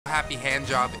happy hand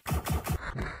job.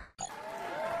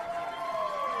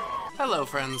 Hello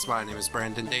friends, my name is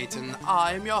Brandon Dayton.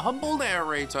 I am your humble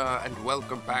narrator, and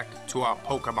welcome back to our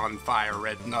Pokemon Fire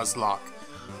Red Nuzlocke.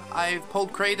 I've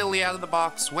pulled Cradily out of the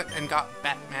box, went and got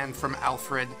Batman from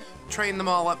Alfred, trained them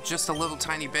all up just a little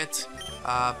tiny bit.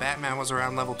 Batman was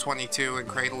around level 22 and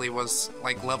Cradily was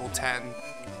like level 10,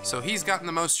 so he's gotten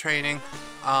the most training.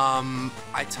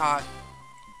 I taught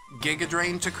Giga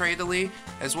Drain to Cradily,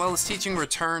 as well as teaching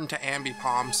Return to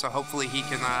Ambipom, so hopefully he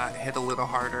can hit a little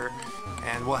harder.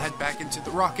 And we'll head back into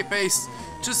the rocket base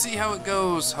to see how it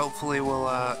goes. Hopefully we'll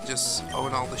just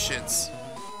own all the shits.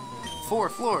 4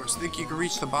 floors. Think you can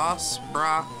reach the boss?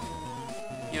 Brah.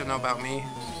 You don't know about me.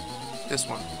 This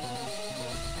one.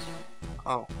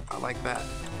 Oh, I like that.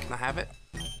 Can I have it?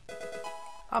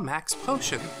 A max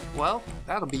potion. Well,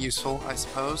 that'll be useful, I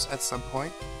suppose, at some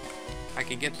point. I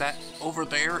can get that over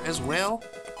there as well.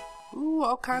 Ooh,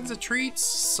 all kinds of treats.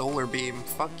 Solar beam.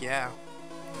 Fuck yeah.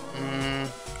 I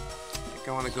think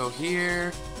I want to go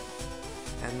here.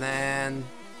 And then...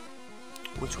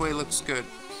 which way looks good?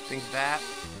 I think that.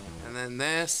 And then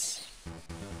this.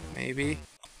 Maybe.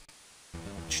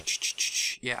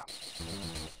 Yeah.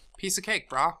 Piece of cake,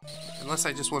 brah. Unless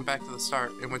I just went back to the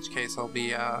start, in which case I'll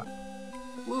be a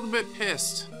little bit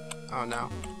pissed. Oh no.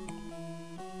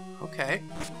 Okay.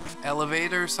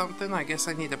 Elevator or something? I guess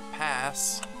I need to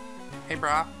pass. Hey,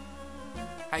 brah.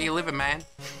 How you living, man?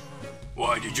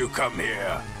 Why did you come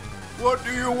here? What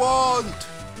do you want?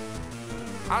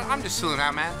 I'm just chilling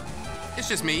out, man. It's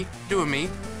just me, doing me.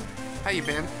 How you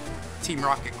been? Team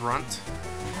Rocket Grunt.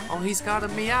 Oh, he's got a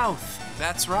Meowth.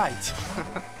 That's right.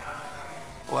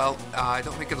 Well, I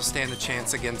don't think it'll stand a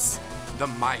chance against the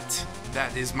might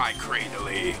that is my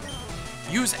Cradily.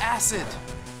 Use acid!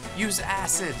 Use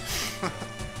acid!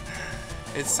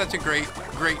 It's such a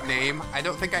great name. I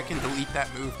don't think I can delete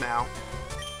that move now.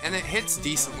 And it hits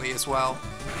decently as well.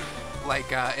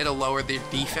 Like, it'll lower the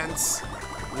defense,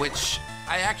 which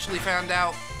I actually found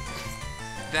out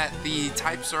that the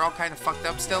types are all kind of fucked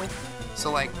up still.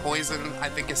 So, like, Poison, I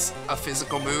think, is a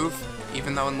physical move,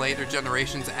 even though in later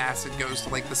generations, Acid goes to,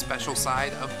 like, the special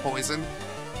side of Poison.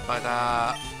 But,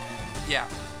 yeah.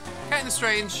 Kind of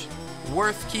strange.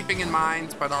 Worth keeping in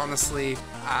mind, but honestly,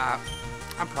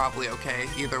 I'm probably okay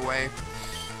either way.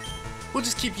 We'll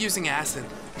just keep using Acid.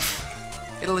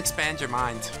 It'll expand your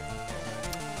mind.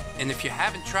 And if you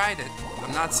haven't tried it,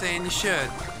 I'm not saying you should.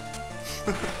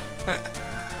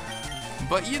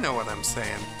 But you know what I'm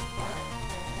saying.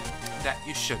 That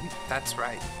you shouldn't. That's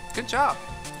right. Good job.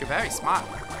 You're very smart.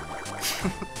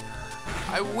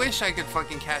 I wish I could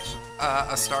fucking catch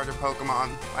a starter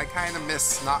Pokemon. I kind of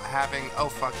miss not having... oh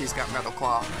fuck, he's got Metal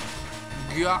Claw.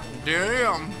 God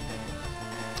damn!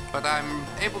 But I'm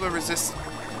able to resist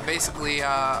basically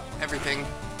everything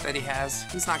that he has.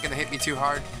 He's not going to hit me too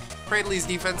hard. Cradely's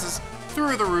defense is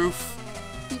through the roof.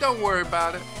 Don't worry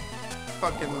about it.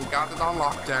 Fucking got it on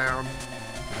lockdown.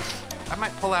 I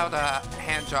might pull out a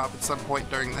hand job at some point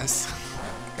during this.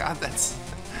 God, that's...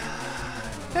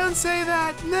 don't say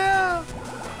that, no!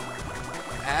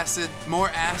 Acid, more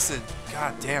acid.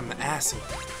 God damn, the acid.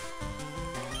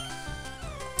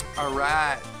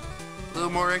 Alright. A little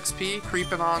more XP,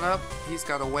 creeping on up. He's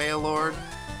got a Wailord.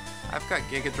 I've got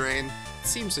Giga Drain. It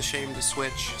seems a shame to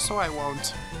switch, so I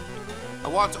won't. I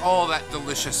want all that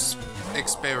delicious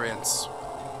experience.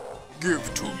 Give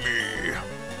to me.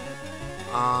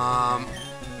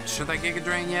 Should I Giga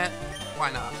Drain yet?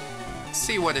 Why not?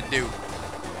 See what it do.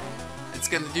 It's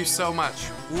gonna do so much.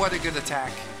 What a good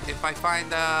attack. If I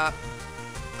find, oh,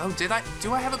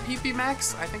 do I have a PP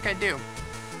Max? I think I do.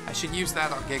 I should use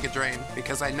that on Giga Drain,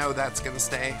 because I know that's gonna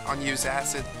stay on Use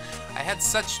Acid. I had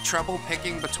such trouble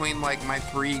picking between, like, my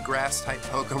 3 Grass-type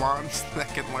Pokemon that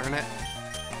can learn it.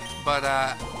 But,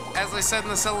 as I said in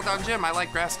the Celadon Gym, I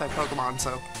like Grass-type Pokemon,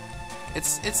 so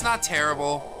it's not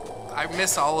terrible. I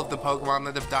miss all of the Pokemon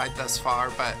that have died thus far,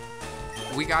 but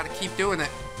we gotta keep doing it.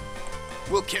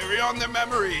 We'll carry on their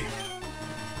memory.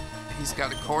 He's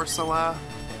got a Corsola.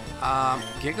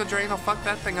 Giga Drain will fuck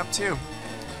that thing up too.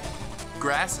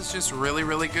 Grass is just really,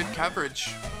 really good coverage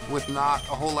with not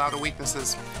a whole lot of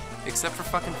weaknesses, except for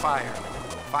fucking Fire.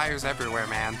 Fire's everywhere,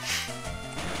 man.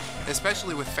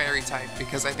 Especially with Fairy type,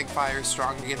 because I think Fire is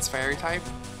strong against Fairy type.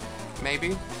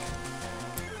 Maybe.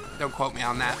 Don't quote me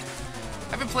on that.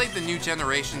 I haven't played the new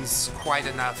generations quite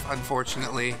enough,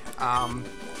 unfortunately.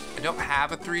 I don't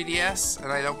have a 3DS,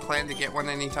 and I don't plan to get one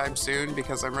anytime soon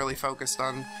because I'm really focused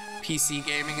on PC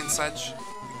gaming and such.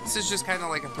 This is just kind of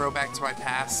like a throwback to my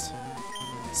past.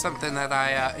 Something that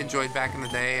I enjoyed back in the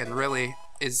day and really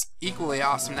is equally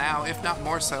awesome now, if not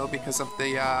more so, because of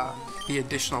the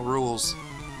additional rules.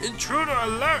 Intruder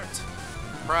alert!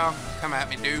 Bro, come at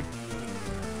me, dude.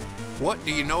 What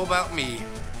do you know about me?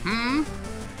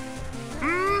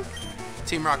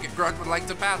 Team Rocket Grunt would like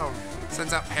to battle.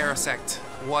 Sends out Parasect.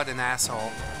 What an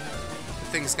asshole. The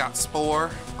thing's got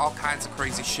Spore, all kinds of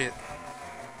crazy shit.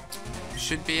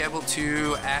 Should be able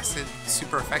to acid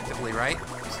super effectively, right?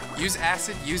 Use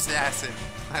acid, use the acid.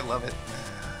 I love it.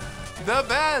 The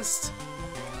best!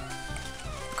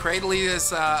 Cradley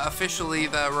is officially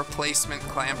the replacement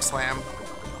Clam Slam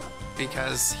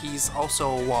because he's also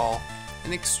a wall.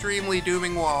 An extremely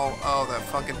dooming wall. Oh, that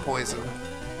fucking poison.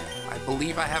 I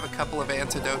believe I have a couple of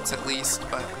antidotes at least,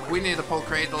 but we need to pull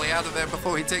Cradley out of there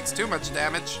before he takes too much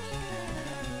damage.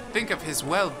 Think of his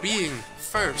well-being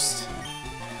first.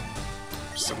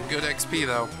 Some good XP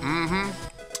though.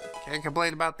 Can't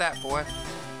complain about that, boy.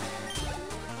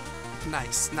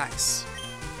 Nice, nice.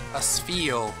 A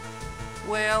Spheal.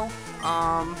 Well,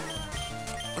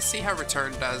 let's see how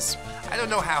Return does. I don't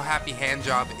know how Happy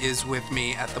Handjob is with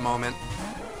me at the moment.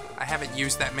 I haven't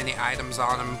used that many items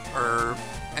on him or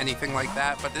anything like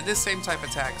that, but it is same type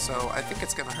attack, so I think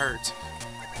it's gonna hurt.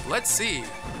 Let's see.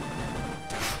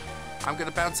 I'm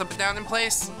gonna bounce up and down in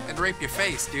place and rape your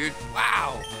face, dude.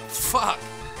 Wow, fuck.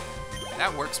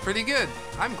 That works pretty good.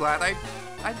 I'm glad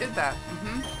I did that.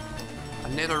 A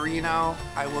Nidorino,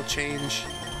 I will change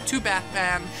to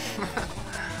Batman.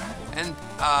 And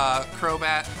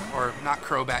Crobat, or not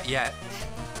Crobat yet.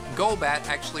 Golbat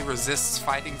actually resists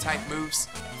fighting type moves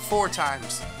 4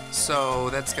 times. So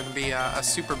that's gonna be a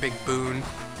super big boon.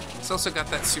 It's also got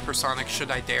that supersonic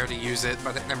should I dare to use it,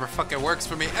 but it never fucking works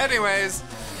for me. Anyways,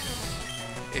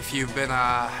 if you've been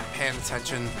paying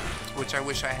attention, which I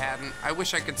wish I hadn't, I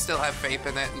wish I could still have faith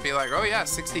in it and be like, oh yeah,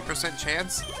 60%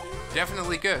 chance,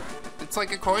 definitely good. It's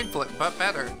like a coin flip, but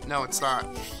better. No, it's not.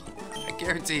 I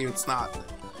guarantee you it's not.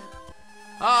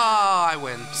 Oh, I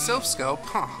win. Sylph Scope?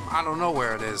 Huh, I don't know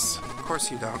where it is. Of course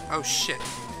you don't. Oh shit.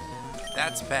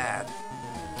 That's bad.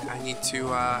 I need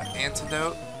to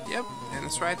antidote. Yep, and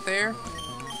it's right there.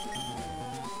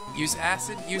 Use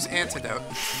acid, use antidote.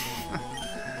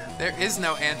 There is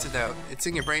no antidote. It's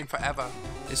in your brain forever.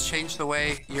 It's changed the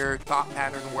way your thought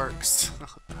pattern works.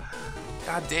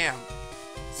 God damn.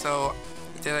 So,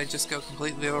 did I just go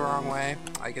completely the wrong way?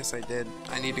 I guess I did.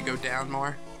 I need to go down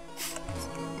more.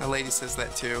 The lady says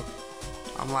that too.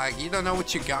 I'm like, you don't know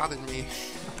what you got in me.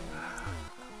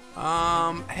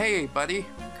 Hey buddy,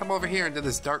 come over here into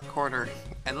this dark corner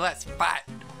and let's fight.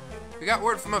 We got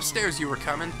word from upstairs you were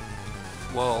coming.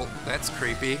 Well, that's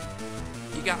creepy.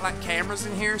 You got like cameras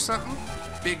in here or something?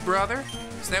 Big brother?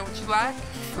 Is that what you like?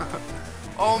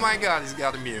 Oh my god, he's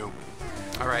got a Mew.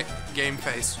 Alright, game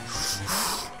face.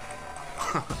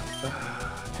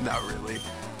 Not really.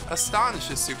 Astonish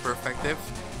is super effective.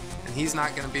 And he's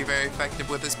not going to be very effective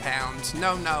with his pound.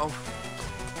 No, no.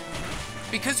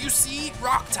 Because you see,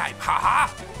 rock type,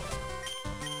 haha!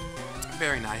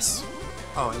 Very nice.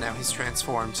 Oh, now he's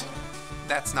transformed.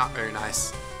 That's not very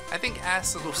nice. I think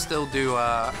Acid will still do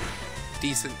a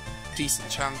decent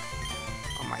chunk.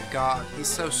 Oh my god, he's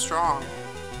so strong.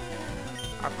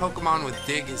 Our Pokemon with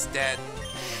Dig is dead.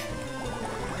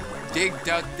 Dig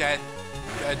Dug dead.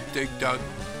 Dead Dig Dug.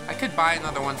 I could buy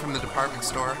another one from the department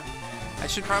store. I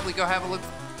should probably go have a look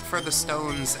for the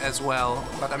stones as well,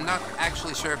 but I'm not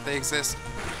actually sure if they exist.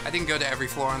 I didn't go to every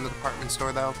floor in the department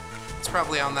store though. It's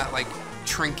probably on that like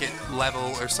trinket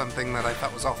level or something that I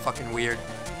thought was all fucking weird.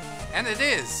 And it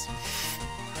is!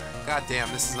 God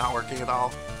damn, this is not working at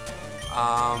all.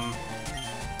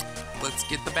 Let's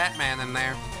get the Batman in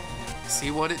there.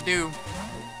 See what it do.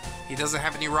 He doesn't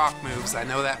have any rock moves, I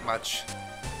know that much.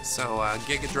 So,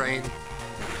 Giga Drain.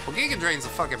 Well, Giga Drain's a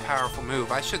fucking powerful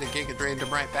move. I should have Giga Drained him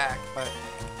right back, but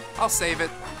I'll save it.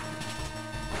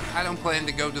 I don't plan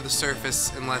to go to the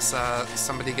surface unless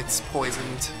somebody gets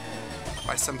poisoned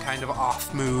by some kind of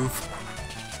off move.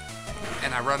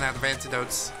 And I run out of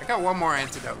antidotes. I got one more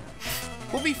antidote.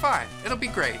 We'll be fine. It'll be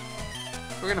great.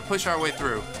 We're gonna push our way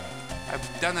through.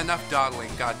 I've done enough dawdling,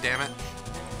 goddammit.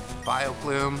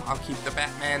 Bioplume, I'll keep the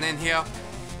Batman in here.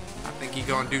 I think he's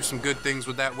gonna do some good things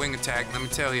with that wing attack, let me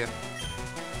tell you.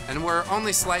 And we're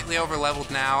only slightly over leveled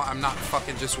now. I'm not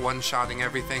fucking just one-shotting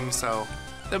everything, so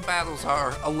the battles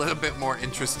are a little bit more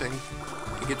interesting.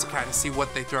 You get to kind of see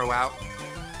what they throw out.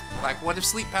 Like, what if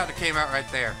Sleep Powder came out right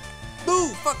there? Boo!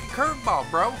 Fucking curveball,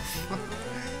 bro!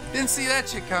 Didn't see that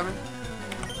shit coming.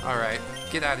 Alright,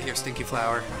 get out of here, Stinky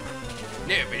Flower.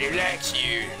 Nobody likes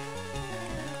you.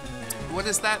 What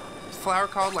is that flower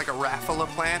called? Like a Raffala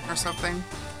plant or something?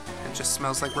 It just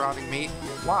smells like rotting meat.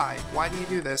 Why? Why do you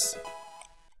do this?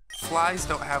 Flies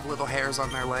don't have little hairs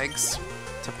on their legs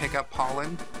to pick up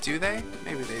pollen, do they?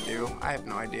 Maybe they do. I have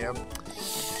no idea.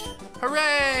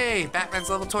 Hooray! Batman's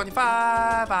level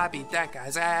 25. I beat that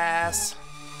guy's ass.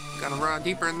 Gonna run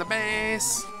deeper in the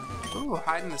base. Ooh,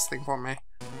 hiding this thing for me.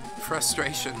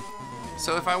 Frustration.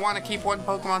 So if I want to keep one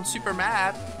Pokemon super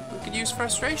mad, we could use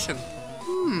frustration.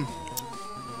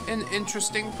 An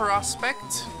interesting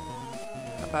prospect.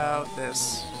 About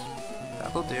this.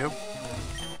 That'll do.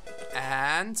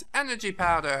 And energy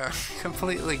powder.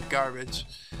 Completely garbage.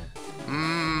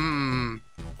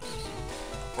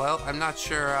 Well, I'm not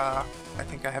sure. I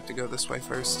think I have to go this way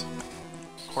first.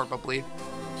 Probably.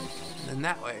 And then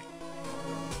that way.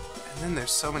 And then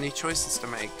there's so many choices to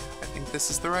make. I think this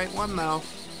is the right one, though.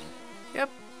 Yep,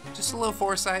 just a little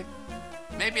foresight.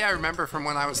 Maybe I remember from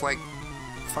when I was like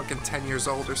fucking 10 years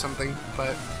old or something,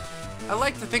 but I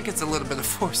like to think it's a little bit of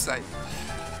foresight.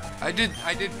 I did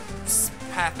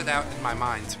path it out in my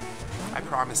mind. I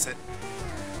promise it.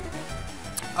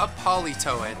 A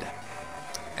Politoed.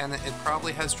 And it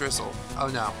probably has Drizzle. Oh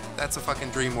no, that's a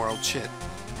fucking Dream World shit.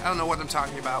 I don't know what I'm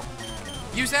talking about.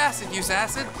 Use acid, use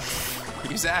acid!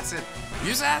 Use acid!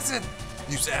 Use acid!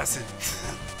 Use acid!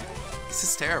 This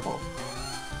is terrible.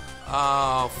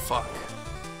 Oh, fuck.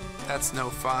 That's no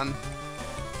fun.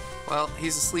 Well,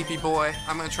 he's a sleepy boy.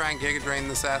 I'm gonna try and Giga Drain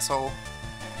this asshole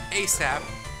ASAP,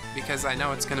 because I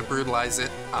know it's gonna brutalize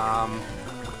it.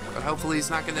 But hopefully he's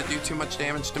not gonna do too much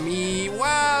damage to me.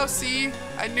 Wow, see?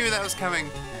 I knew that was coming.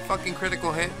 Fucking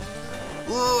critical hit.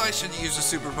 Ooh, I should have used a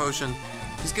super potion.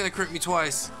 He's gonna crit me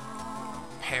twice.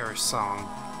 Perish Song.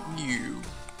 You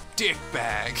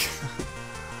dickbag.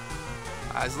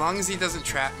 As long as he doesn't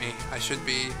trap me, I should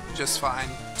be just fine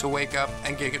to wake up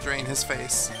and Giga Drain his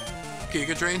face.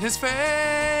 Giga Drain his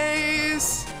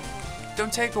face!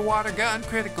 Don't take a water gun,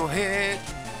 critical hit.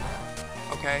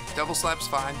 Okay, double slap's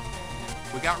fine.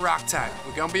 We got Rock type.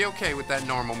 We're gonna be okay with that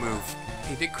normal move.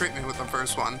 He did crit me with the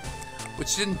first one,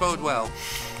 which didn't bode well.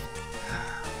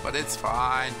 But it's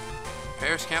fine.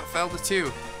 Perish count fell to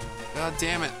 2. God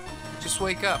damn it. Just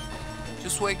wake up.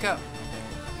 Just wake up.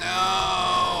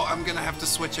 No! I'm gonna have to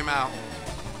switch him out.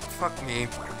 Fuck me.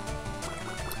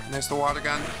 And there's the water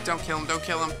gun. Don't kill him, don't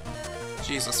kill him.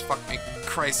 Jesus, fuck me.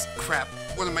 Christ, crap.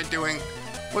 What am I doing?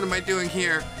 What am I doing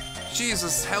here?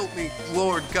 Jesus, help me,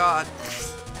 Lord God.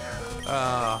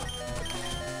 God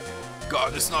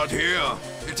is not here.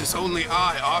 It is only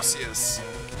I, Arceus.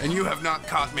 And you have not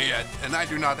caught me yet, and I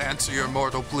do not answer your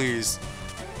mortal pleas.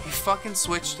 He fucking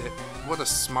switched it. What a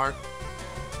smart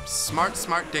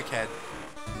dickhead.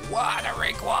 What a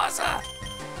Rayquaza!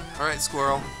 Alright,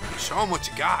 Squirrel. Show him what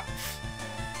you got.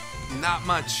 Not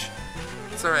much.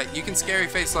 It's alright, you can scary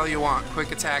face all you want.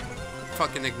 Quick attack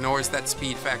fucking ignores that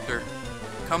speed factor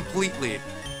completely.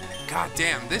 God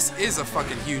damn, this is a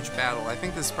fucking huge battle. I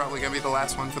think this is probably gonna be the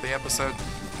last one for the episode.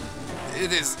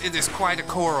 It is quite a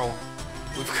coral.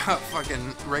 We've got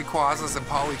fucking Rayquazas and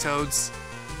Politoads.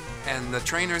 And the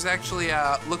trainer's actually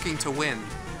looking to win,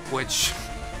 which,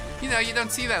 you know, you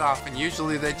don't see that often.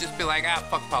 Usually they just be like, ah,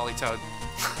 fuck Politoad.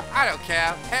 I don't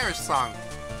care. Perish Song.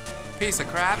 Piece of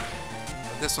crap.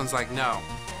 But this one's like, no.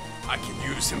 I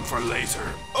can use him for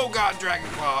later. Oh god, Dragon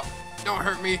Claw. Don't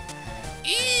hurt me.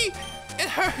 Eee! It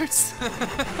hurts!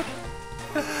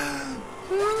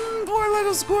 Poor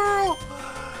little squirrel!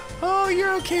 Oh,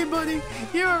 you're okay, buddy.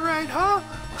 You're alright, huh?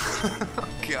 Oh,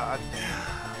 God.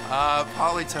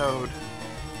 Politoad.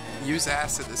 Use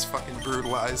acid is fucking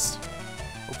brutalized.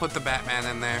 We'll put the Batman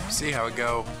in there. See how it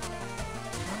go.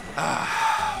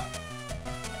 I'm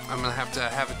gonna have to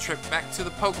have a trip back to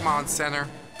the Pokemon Center.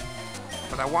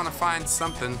 But I want to find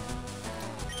something.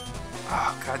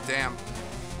 Oh, god damn.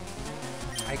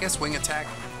 I guess Wing Attack.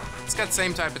 It's got the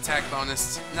same type attack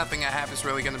bonus. Nothing I have is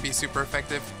really going to be super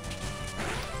effective.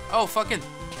 Oh, fucking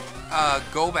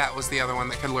Golbat was the other one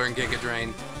that could learn Giga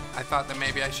Drain. I thought that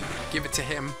maybe I should give it to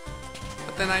him.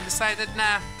 But then I decided,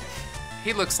 nah.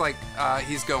 He looks like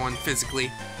he's going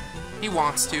physically. He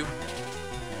wants to.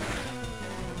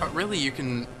 But really, you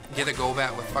can get a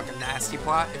Golbat with fucking Nasty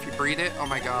Plot if you breed it. Oh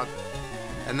my god.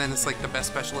 And then it's like the best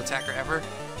special attacker ever.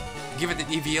 Give it an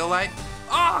Eviolite.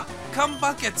 Ah! Come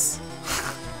buckets!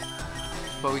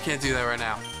 But we can't do that right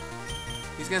now.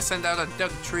 He's gonna send out a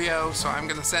Dugtrio, so I'm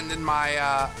gonna send in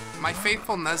my my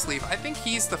faithful Nuzleaf. I think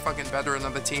he's the fucking veteran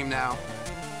of the team now.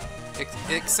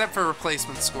 Except for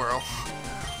Replacement Squirrel.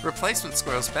 Replacement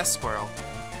Squirrel's best Squirrel.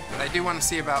 But I do want to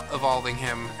see about evolving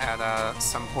him at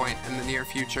some point in the near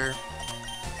future.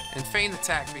 And Feint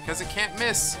Attack, because it can't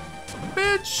miss.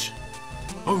 Bitch!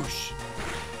 Boosh!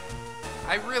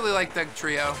 I really like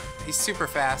Dugtrio. He's super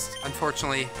fast.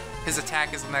 Unfortunately, his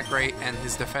attack isn't that great, and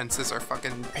his defenses are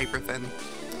fucking paper thin.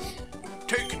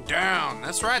 Take it down.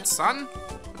 That's right, son.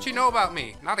 What you know about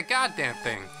me? Not a goddamn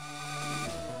thing.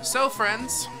 So,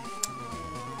 friends,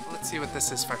 let's see what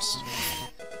this is first.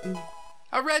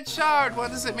 A red shard!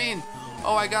 What does it mean?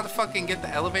 Oh, I gotta fucking get the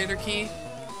elevator key?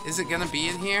 Is it gonna be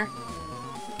in here?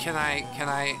 Am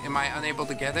I unable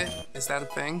to get it? Is that a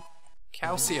thing?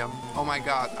 Calcium. Oh my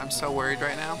god, I'm so worried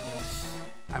right now.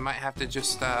 I might have to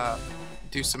just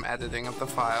do some editing of the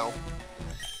file.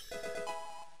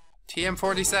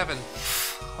 TM47.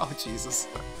 Oh, Jesus.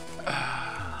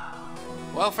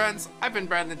 Well, friends, I've been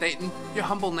Brandon Dayton, your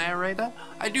humble narrator.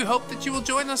 I do hope that you will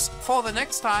join us for the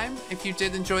next time. If you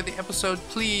did enjoy the episode,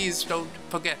 please don't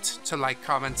forget to like,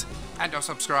 comment, and or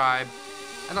subscribe.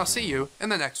 And I'll see you in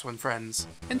the next one, friends.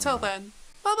 Until then,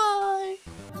 bye-bye!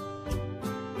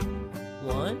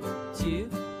 1, 2,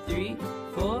 3,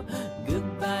 4.